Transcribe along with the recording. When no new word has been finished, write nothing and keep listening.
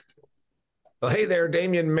Well, hey there,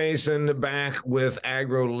 Damian Mason back with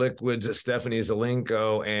AgroLiquid's Stephanie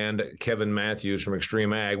Zelenko and Kevin Matthews from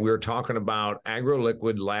XtremeAg. We were talking about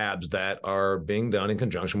AgroLiquid labs that are being done in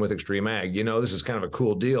conjunction with XtremeAg. You know, this is kind of a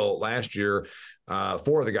cool deal. Last year,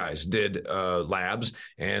 four of the guys did labs,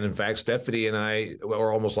 and in fact, Stephanie and I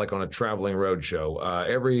were almost like on a traveling road show.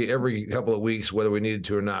 Every couple of weeks, whether we needed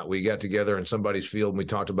to or not, we got together in somebody's field and we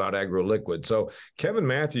talked about AgroLiquid. So Kevin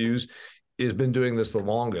Matthews has been doing this the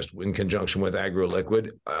longest in conjunction with AgroLiquid.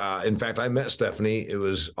 In fact, I met Stephanie. It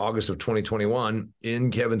was August of 2021 in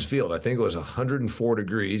Kevin's field. I think it was 104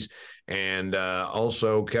 degrees. And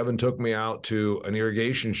also, Kevin took me out to an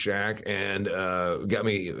irrigation shack and got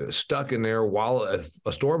me stuck in there while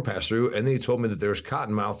a storm passed through. And then he told me that there's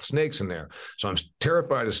cottonmouth snakes in there. So I'm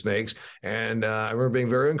terrified of snakes. And I remember being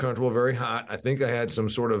very uncomfortable, very hot. I think I had some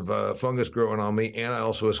sort of fungus growing on me. And I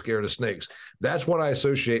also was scared of snakes. That's what I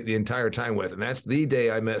associate the entire time with. And that's the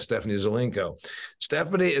day I met Stephanie Zelenko.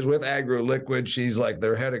 Stephanie is with AgroLiquid. She's like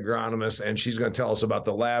their head agronomist, and she's going to tell us about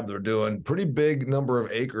the lab they're doing. Pretty big number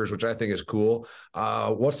of acres, which I think is cool.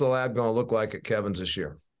 What's the lab going to look like at Kevin's this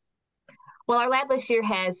year? Well, our lab this year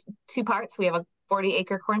has two parts. We have a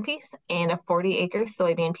 40-acre corn piece and a 40-acre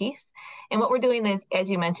soybean piece. And what we're doing is, as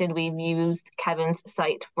you mentioned, we've used Kevin's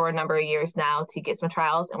site for a number of years now to get some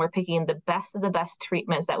trials, and we're picking the best of the best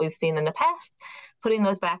treatments that we've seen in the past, putting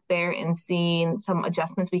those back there and seeing some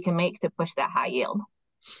adjustments we can make to push that high yield.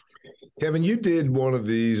 Kevin, you did one of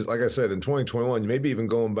these, like I said, in 2021, maybe even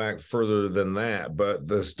going back further than that, but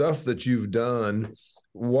the stuff that you've done,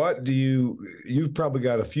 you've probably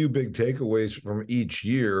got a few big takeaways from each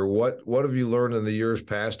year. What have you learned in the years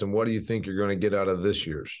past, and what do you think you're going to get out of this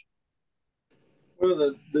year's?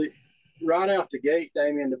 Well, the right out the gate,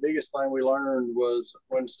 Damien, the biggest thing we learned was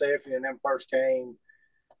when Stephanie and them first came,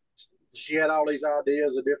 she had all these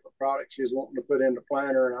ideas of different products she was wanting to put in the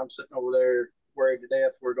planter, and I'm sitting over there worried to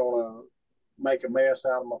death we're going to make a mess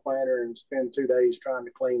out of my planter and spend 2 days trying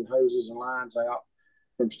to clean hoses and lines out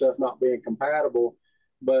from stuff not being compatible.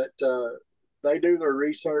 But they do their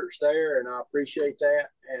research there, and I appreciate that.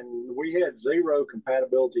 And we had zero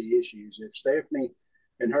compatibility issues. If Stephanie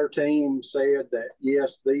and her team said that,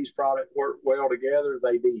 yes, these products work well together,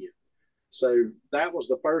 they did. So that was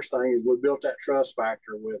the first thing, is we built that trust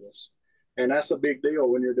factor with us. And that's a big deal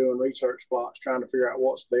when you're doing research plots, trying to figure out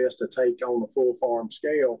what's best to take on the full farm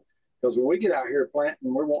scale. Because when we get out here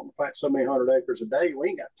planting, we're wanting to plant so many 100 acres a day, we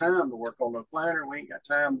ain't got time to work on the planter. We ain't got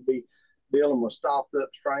time to be dealing with stopped up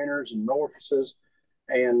strainers and orifices.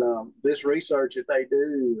 And this research that they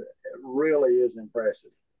do really is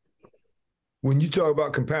impressive. When you talk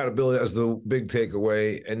about compatibility as the big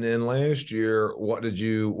takeaway, and then last year, what did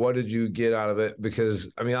you get out of it?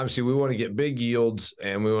 Because I mean, obviously we want to get big yields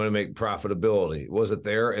and we want to make profitability. Was it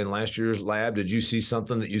there in last year's lab? Did you see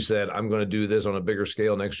something that you said, I'm going to do this on a bigger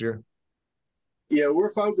scale next year? Yeah,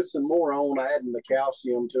 we're focusing more on adding the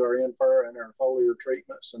calcium to our in-fur and our foliar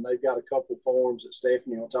treatments. And they've got a couple forms that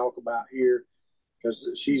Stephanie will talk about here, because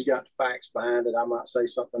she's got the facts behind it. I might say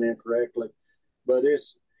something incorrectly, but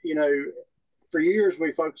it's, you know, for years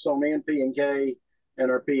we focused on NP and K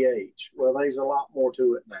and our pH. Well, there's a lot more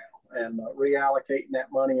to it now, and reallocating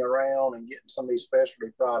that money around and getting some of these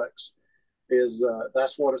specialty products is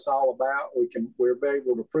that's what it's all about. We're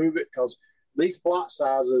able to prove it, because these plot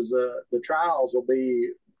sizes, the trials will be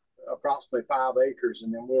approximately 5 acres,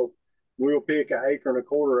 and then we'll pick 1.25 acres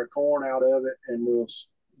of corn out of it, and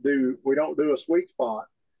we don't do a sweet spot.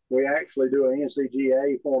 We actually do an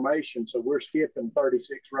NCGA formation, so we're skipping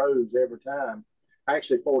 36 rows every time.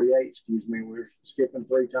 Actually, 48, excuse me. We're skipping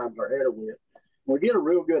 3 times our header width. We get a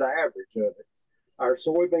real good average of it. Our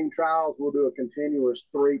soybean trials, we'll do a continuous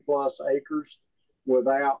 3+ acres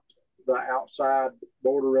without the outside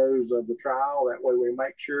border rows of the trial. That way we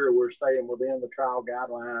make sure we're staying within the trial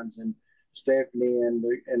guidelines, and Stephanie and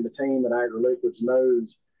the team at AgroLiquids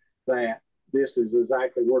knows that this is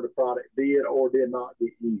exactly where the product did or did not get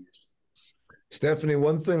used. Stephanie,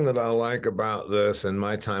 one thing that I like about this and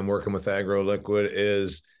my time working with AgroLiquid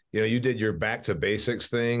is, you know, you did your back to basics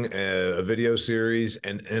thing, a video series.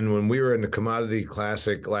 And when we were in the Commodity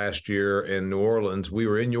Classic last year in New Orleans, we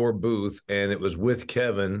were in your booth, and it was with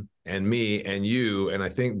Kevin and me and you, and I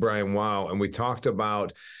think Brian Wow. And we talked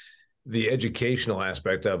about the educational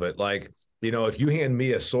aspect of it. Like, you know, if you hand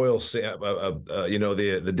me a soil, you know,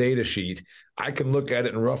 the data sheet, I can look at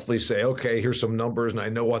it and roughly say, okay, here's some numbers, and I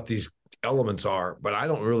know what these elements are, but I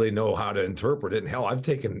don't really know how to interpret it. And hell, I've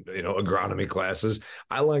taken, you know, agronomy classes.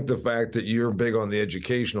 I like the fact that you're big on the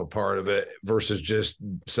educational part of it versus just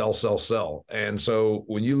sell. And so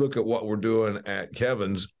when you look at what we're doing at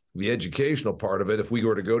Kevin's, the educational part of it, if we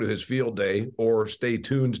were to go to his field day or stay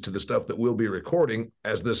tuned to the stuff that we'll be recording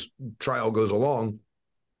as this trial goes along,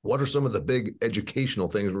 what are some of the big educational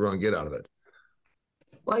things we're going to get out of it?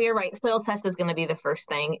 Well, you're right. Soil test is going to be the first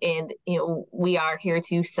thing. And, we are here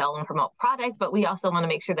to sell and promote products, but we also want to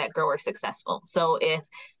make sure that grower is successful. So if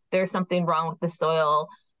there's something wrong with the soil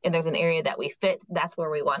and there's an area that we fit, that's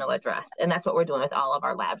where we want to address. And that's what we're doing with all of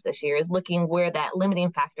our labs this year, is looking where that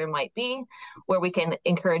limiting factor might be, where we can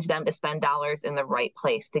encourage them to spend dollars in the right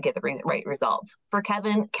place to get the right results. For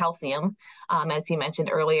Kevin, calcium, as he mentioned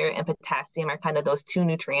earlier, and potassium are kind of those two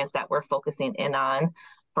nutrients that we're focusing in on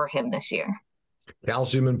for him this year.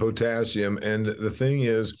 Calcium and potassium. And the thing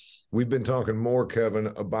is, we've been talking more, Kevin,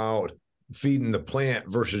 about feeding the plant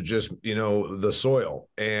versus just, the soil.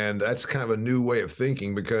 And that's kind of a new way of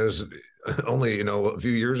thinking, because only, a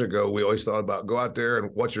few years ago, we always thought about go out there and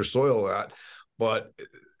what's your soil at, but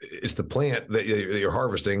it's the plant that you're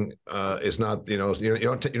harvesting. It's not,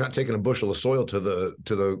 you're not taking a bushel of soil to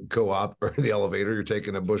the co-op or the elevator. You're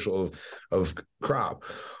taking a bushel of crop.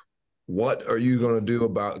 What are you going to do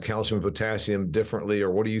about calcium and potassium differently, or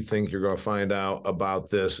what do you think you're going to find out about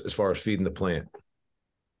this as far as feeding the plant?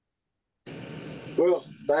 Well,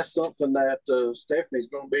 that's something that Stephanie's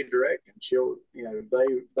going to be directing. She'll,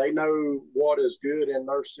 they know what is good in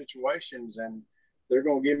those situations, and they're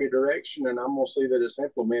going to give me direction, and I'm going to see that it's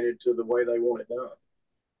implemented to the way they want it done.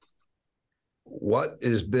 What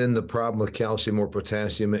has been the problem with calcium or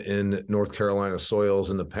potassium in North Carolina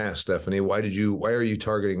soils in the past, Stephanie? Why are you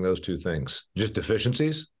targeting those two things? Just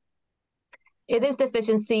deficiencies? It is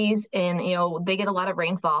deficiencies, and they get a lot of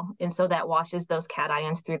rainfall, and so that washes those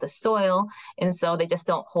cations through the soil, and so they just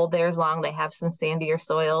don't hold there as long. They have some sandier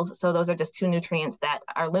soils, so those are just two nutrients that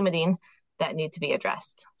are limiting that need to be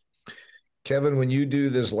addressed. Kevin, when you do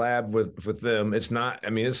this lab with them, it's not,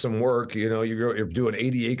 it's some work. You're doing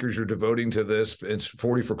 80 acres you're devoting to this. It's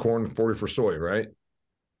 40 for corn, 40 for soy, right?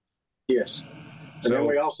 Yes. And then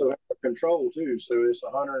we also have a control too. So it's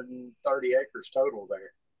 130 acres total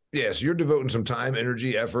there. Yes, you're devoting some time,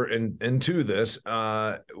 energy, effort into this.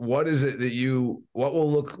 What is it that what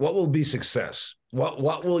will be success?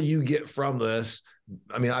 What will you get from this?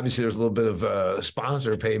 Obviously there's a little bit of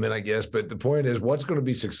sponsor payment, I guess, but the point is, what's going to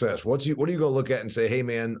be success? What are you going to look at and say, hey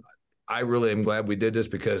man, I really am glad we did this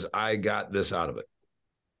because I got this out of it?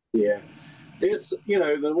 Yeah. It's,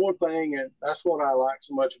 the one thing, and that's what I like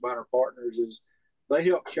so much about our partners, is they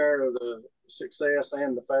help share the success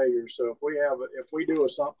and the failure. So if we do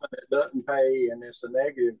something that doesn't pay and it's a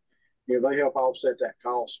negative, they help offset that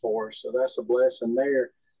cost for us. So that's a blessing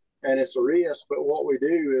there, and it's a risk. But what we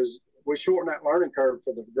do is we shorten that learning curve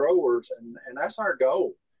for the growers, and that's our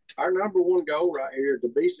goal. Our number one goal right here to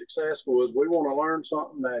be successful is we want to learn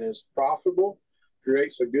something that is profitable,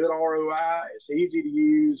 creates a good ROI, it's easy to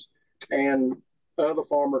use, and other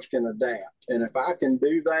farmers can adapt. And if I can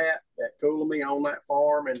do that at Coolamy on that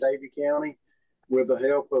farm in Davie County with the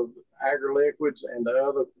help of AgroLiquids and the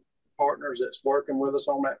other partners that's working with us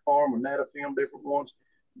on that farm with Netafim, different ones,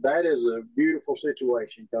 that is a beautiful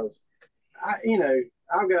situation, because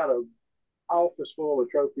I've got an office full of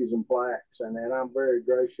trophies and plaques, and I'm very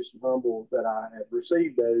gracious and humble that I have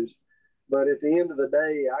received those. But at the end of the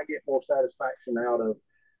day, I get more satisfaction out of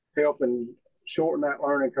helping shorten that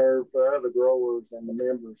learning curve for other growers and the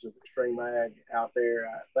members of XtremeAg out there.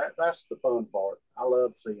 That's the fun part. I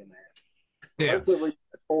love seeing that. Yeah. Hopefully we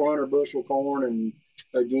get 400 bushel corn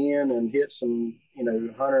and hit some,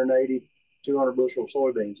 180, 200 bushel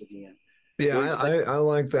soybeans again. Yeah, I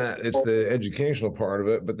like that. It's the educational part of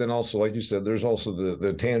it, but then also, like you said, there's also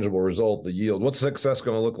the tangible result, the yield. What's success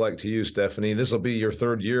going to look like to you, Stephanie? This will be your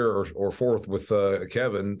third year or fourth with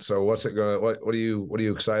Kevin. So what's it going? What are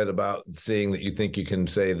you excited about seeing that you think you can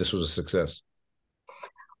say this was a success?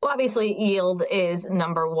 Well, obviously, yield is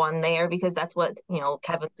number one there, because that's what,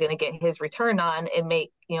 Kevin's going to get his return on and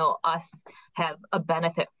make, us have a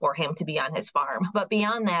benefit for him to be on his farm. But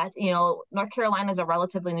beyond that, North Carolina is a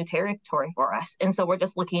relatively new territory for us. And so we're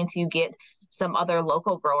just looking to get some other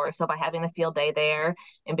local growers. So by having a field day there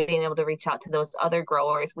and being able to reach out to those other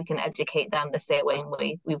growers, we can educate them the same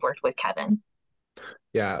way we've worked with Kevin.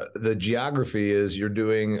 Yeah, the geography is we're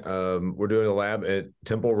doing a lab at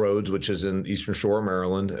Temple Roads, which is in Eastern Shore of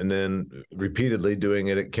Maryland, and then repeatedly doing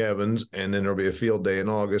it at Kevin's, and then there'll be a field day in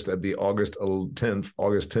August. That'd be August 10th.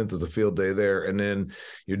 August 10th is a field day there, and then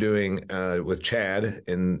you're doing with Chad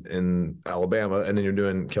in Alabama, and then you're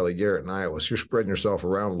doing Kelly Garrett in Iowa. So you're spreading yourself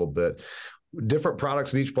around a little bit. Different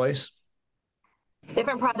products in each place?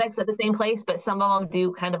 Different products at the same place, but some of them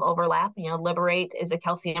do kind of overlap. Liberate is a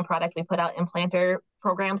calcium product we put out in planter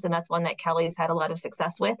programs, and that's one that Kelly's had a lot of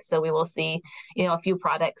success with. So we will see, a few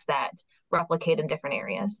products that replicate in different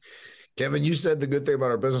areas. Kevin, you said the good thing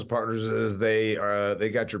about our business partners is they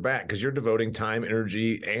got your back because you're devoting time,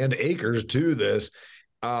 energy, and acres to this.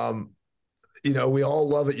 We all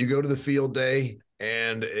love it. You go to the field day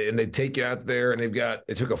and they take you out there and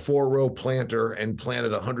they took a 4-row planter and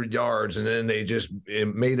planted 100 yards and then they just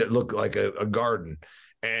made it look like a garden,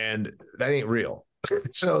 and that ain't real.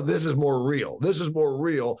 So this is more real. This is more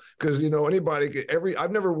real because,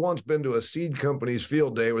 I've never once been to a seed company's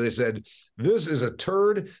field day where they said, this is a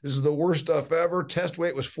turd. This is the worst stuff ever. Test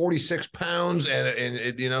weight was 46 pounds. And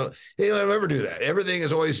they don't ever do that. Everything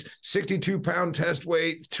is always 62-pound test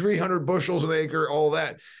weight, 300 bushels an acre, all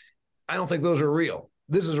that. I don't think those are real.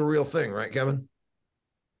 This is a real thing, right, Kevin?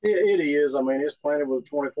 It is. I mean, it's planted with a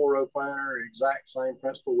 24-row planter, exact same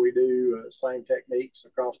principle we do, same techniques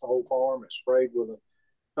across the whole farm. It's sprayed with a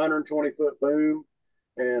 120-foot boom,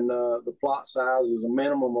 and the plot size is a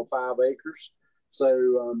minimum of 5 acres.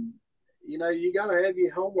 So, you got to have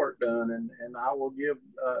your homework done, and I will give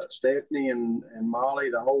Stephanie and Molly,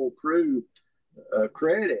 the whole crew,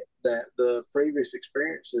 credit that the previous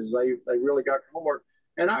experiences, they really got homework.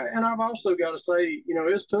 And I've also got to say,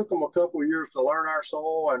 it's took them a couple of years to learn our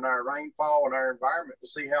soil and our rainfall and our environment to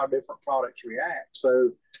see how different products react.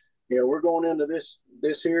 So, we're going into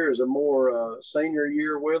this here as a more senior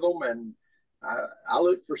year with them, and I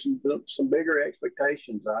look for some bigger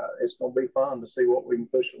expectations. It's going to be fun to see what we can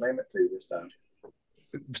push the limit to this time.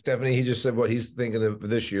 Stephanie, he just said what he's thinking of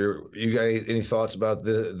this year. You got any thoughts about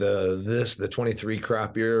the 23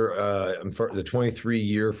 crop year, for the 23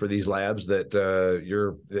 year for these labs that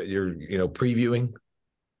you're previewing?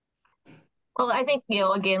 Well, I think,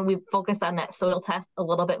 again, we've focused on that soil test a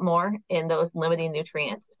little bit more in those limiting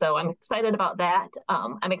nutrients. So I'm excited about that.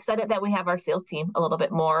 I'm excited that we have our sales team a little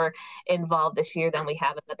bit more involved this year than we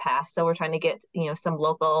have in the past. So we're trying to get, some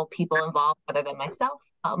local people involved other than myself.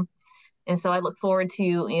 And so I look forward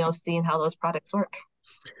to, seeing how those products work.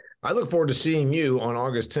 I look forward to seeing you on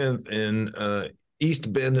August 10th in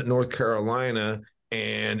East Bend, North Carolina.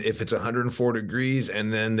 And if it's 104 degrees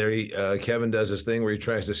and then Kevin does this thing where he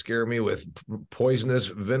tries to scare me with poisonous,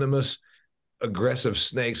 venomous, aggressive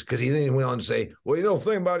snakes, because he then went on to say, well, the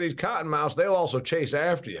thing about these cottonmouths, they'll also chase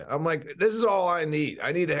after you. I'm like, this is all I need.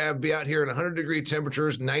 I need to be out here in 100-degree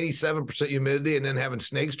temperatures, 97% humidity, and then having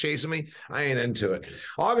snakes chasing me. I ain't into it.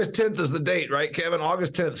 August 10th is the date, right, Kevin?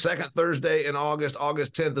 August 10th, second Thursday in August.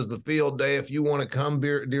 August 10th is the field day. If you want to come,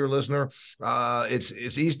 dear listener,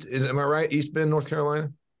 it's East. Am I right? East Bend, North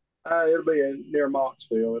Carolina? It'll be near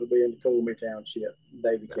Moxville. It'll be in Coolmey Township,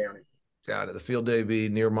 Davie County. Got it. The field day be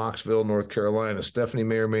near Moxville, North Carolina. Stephanie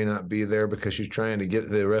may or may not be there because she's trying to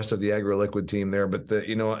get the rest of the AgroLiquid team there. But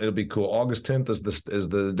it'll be cool. August 10th is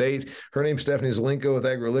the date. Her name's Stephanie Zelenko with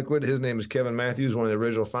AgroLiquid. His name is Kevin Matthews, one of the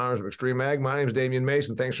original founders of XtremeAg. My name is Damian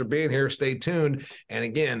Mason. Thanks for being here. Stay tuned. And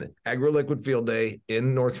again, AgroLiquid Field Day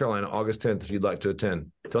in North Carolina, August 10th, if you'd like to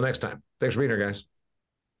attend. Until next time. Thanks for being here, guys.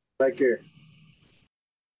 Take care.